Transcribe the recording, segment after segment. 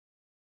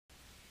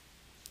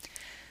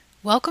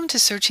Welcome to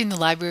Searching the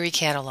Library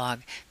Catalog.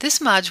 This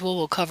module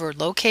will cover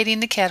locating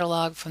the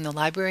catalog from the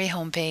library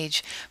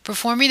homepage,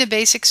 performing a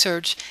basic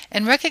search,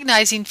 and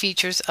recognizing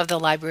features of the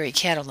library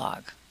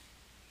catalog.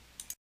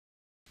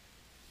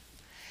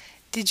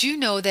 Did you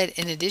know that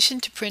in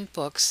addition to print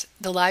books,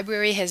 the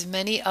library has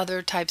many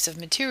other types of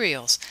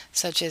materials,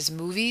 such as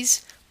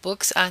movies,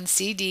 books on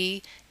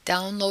CD,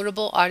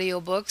 downloadable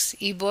audiobooks,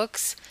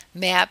 ebooks,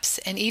 maps,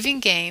 and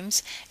even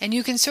games, and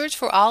you can search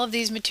for all of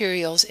these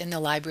materials in the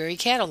library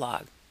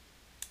catalog.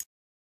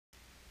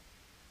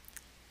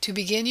 To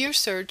begin your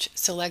search,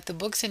 select the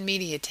Books and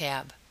Media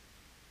tab.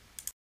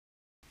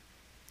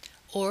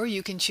 Or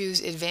you can choose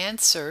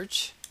Advanced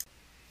Search,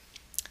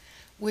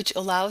 which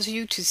allows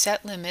you to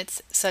set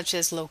limits such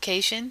as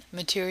location,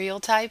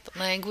 material type,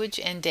 language,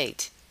 and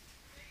date.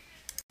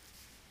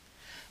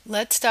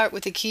 Let's start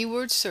with a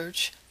keyword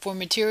search for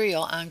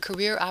material on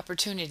career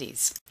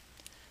opportunities.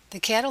 The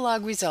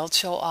catalog results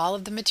show all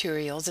of the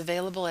materials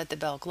available at the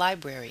Belk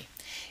Library.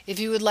 If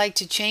you would like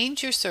to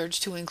change your search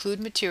to include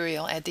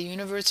material at the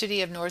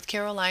University of North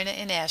Carolina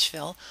in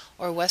Asheville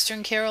or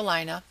Western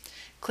Carolina,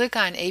 click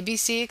on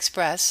ABC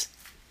Express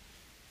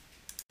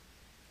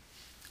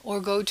or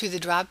go to the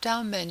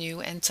drop-down menu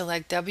and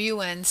select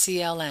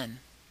WNCLN.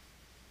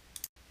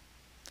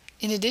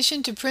 In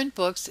addition to print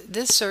books,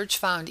 this search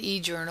found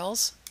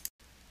e-journals,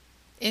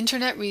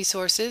 internet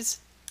resources,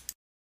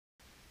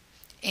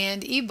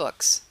 and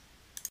ebooks.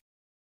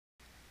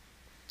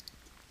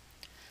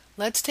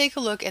 Let's take a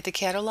look at the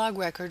catalog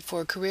record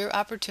for career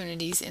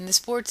opportunities in the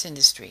sports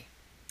industry.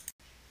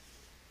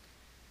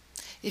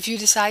 If you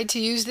decide to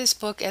use this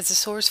book as a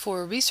source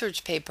for a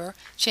research paper,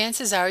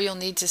 chances are you'll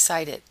need to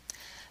cite it.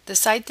 The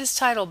Cite This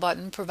Title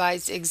button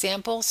provides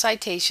example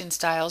citation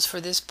styles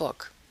for this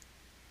book.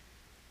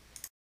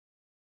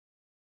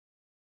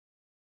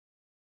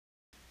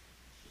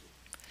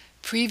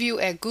 Preview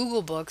at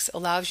Google Books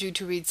allows you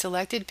to read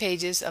selected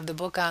pages of the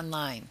book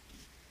online.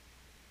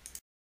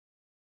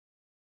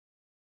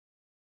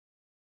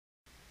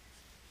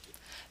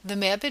 The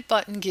Map It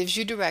button gives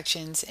you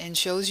directions and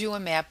shows you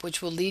a map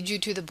which will lead you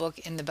to the book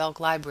in the Belk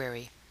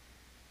Library.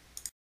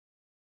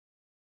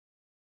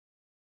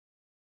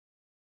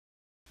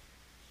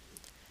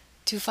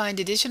 To find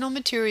additional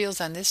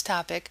materials on this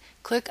topic,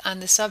 click on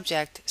the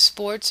subject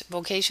Sports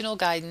Vocational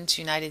Guidance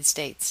United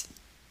States.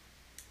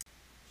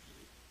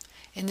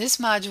 In this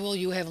module,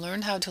 you have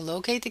learned how to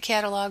locate the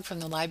catalog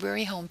from the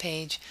library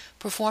homepage,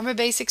 perform a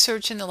basic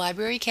search in the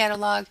library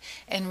catalog,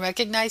 and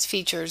recognize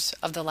features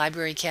of the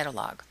library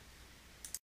catalog.